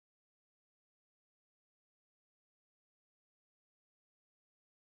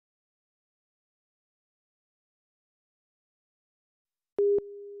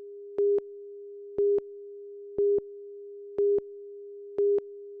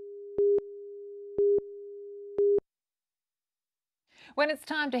When it's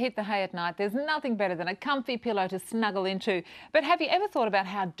time to hit the hay at night, there's nothing better than a comfy pillow to snuggle into. But have you ever thought about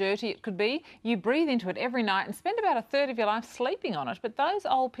how dirty it could be? You breathe into it every night and spend about a third of your life sleeping on it, but those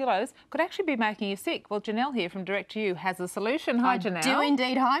old pillows could actually be making you sick. Well, Janelle here from Direct to You has a solution. Hi, Janelle. I do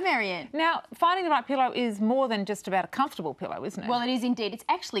indeed. Hi, Marianne. Now, finding the right pillow is more than just about a comfortable pillow, isn't it? Well, it is indeed. It's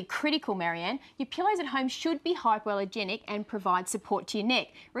actually critical, Marianne. Your pillows at home should be hypoallergenic and provide support to your neck.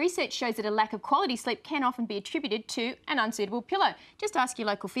 Research shows that a lack of quality sleep can often be attributed to an unsuitable pillow. Just ask your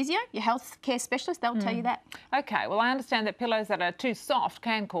local physio, your healthcare specialist, they'll tell you that. OK, well, I understand that pillows that are too soft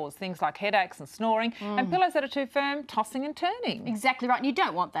can cause things like headaches and snoring, and pillows that are too firm, tossing and turning. Exactly right, and you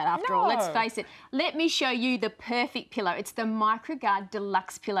don't want that after all, let's face it. Let me show you the perfect pillow. It's the Microguard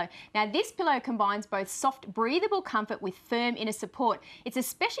Deluxe pillow. Now, this pillow combines both soft, breathable comfort with firm inner support. It's a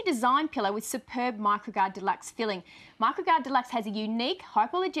specially designed pillow with superb Microguard Deluxe filling. Microguard Deluxe has a unique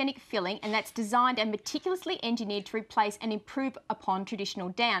hypoallergenic filling, and that's designed and meticulously engineered to replace and improve upon traditional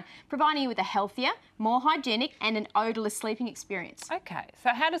down, providing you with a healthier, more hygienic and an odourless sleeping experience. OK, so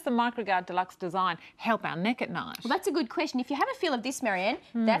how does the Microguard Deluxe design help our neck at night? Well, that's a good question. If you have a feel of this, Marianne,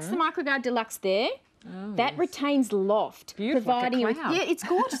 that's the Microguard Deluxe there. That retains loft, beautiful, providing you with, like a cloud. yeah, it's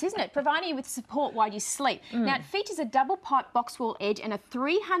gorgeous, isn't it? Providing you with support while you sleep. Now, it features a double pipe box wall edge and a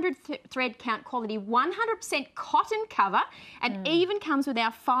 300 thread count quality 100% cotton cover, and even comes with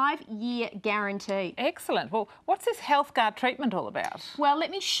our 5-year guarantee. Excellent. Well, what's this HealthGuard treatment all about? Well, let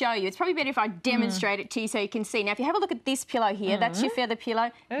me show you. It's probably better if I demonstrate it to you so you can see. Now, if you have a look at this pillow here, that's your feather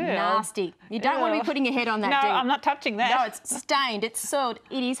pillow. Ew. Nasty. You don't want to be putting your head on that, No, do you? I'm not touching that. No, it's stained, it's soiled,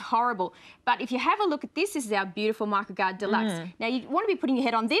 it is horrible. But if you have a look at this is our beautiful Microguard Deluxe. Now, you want to be putting your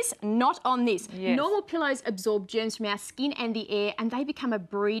head on this, not on this. Yes. Normal pillows absorb germs from our skin and the air, and they become a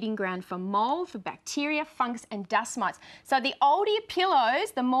breeding ground for mould, for bacteria, fungus and dust mites. So the older your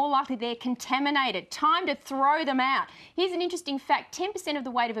pillows, the more likely they're contaminated. Time to throw them out. Here's an interesting fact. 10% of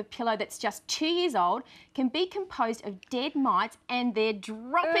the weight of a pillow that's just 2 years old can be composed of dead mites and their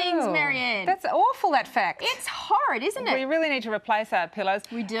droppings, Ew. Marianne. That's awful, that fact. It's horrid, isn't it? We really need to replace our pillows.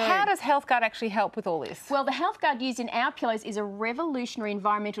 We do. How does HealthGuard actually help with all this? Well, the HealthGuard used in our pillows is a revolutionary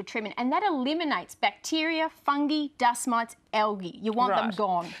environmental treatment, and that eliminates bacteria, fungi, dust mites, algae. You want them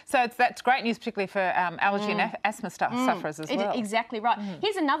gone. So that's great news, particularly for allergy and asthma sufferers as well. Exactly right.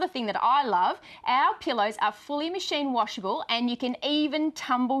 Here's another thing that I love. Our pillows are fully machine washable, and you can even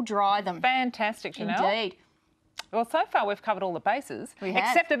tumble dry them. Fantastic, Janelle. Indeed. Well, so far we've covered all the bases, We have.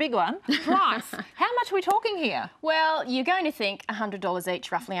 except a big one, price. How much are we talking here? Well, you're going to think $100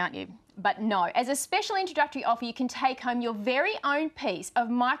 each, roughly, aren't you? But no, as a special introductory offer, you can take home your very own piece of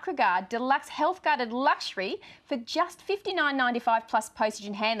Microguard Deluxe Health Guarded Luxury for just $59.95 plus postage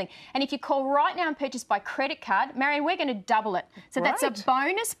and handling. And if you call right now and purchase by credit card, Marianne, we're going to double it. So that's a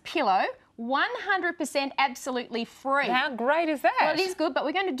bonus pillow, 100% absolutely free. How great is that? Well, it is good, but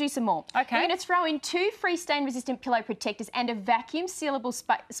we're going to do some more. Okay. We're going to throw in 2 free stain-resistant pillow protectors and a vacuum sealable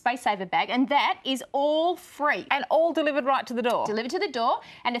space saver bag, and that is all free. And all delivered right to the door? Delivered to the door,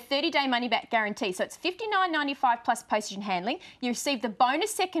 and a 30-day money-back guarantee. So it's $59.95 plus postage and handling. You receive the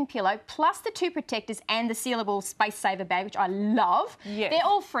bonus second pillow, plus the 2 protectors and the sealable space saver bag, which I love. Yes. They're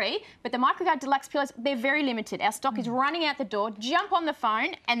all free, but the Microguard Deluxe pillows, they're very limited. Our stock is running out the door. Jump on the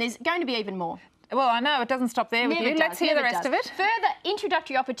phone, and there's going to be even more. Well, I know, it doesn't stop there with you. Let's hear the rest of it. Further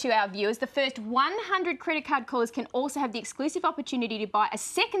introductory offer to our viewers, the first 100 credit card callers can also have the exclusive opportunity to buy a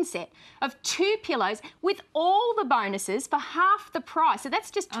second set of 2 pillows with all the bonuses for half the price. So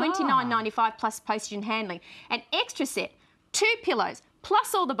that's just $29.95 plus postage and handling. An extra set, 2 pillows,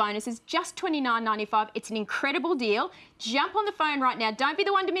 plus all the bonuses, just $29.95. It's an incredible deal. Jump on the phone right now. Don't be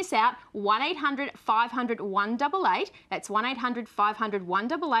the one to miss out. 1-800-500-188. That's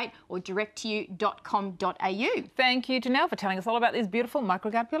 1-800-500-188 or directtoyou.com.au. Thank you, Janelle, for telling us all about these beautiful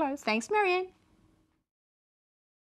Microguard pillows. Thanks, Marianne.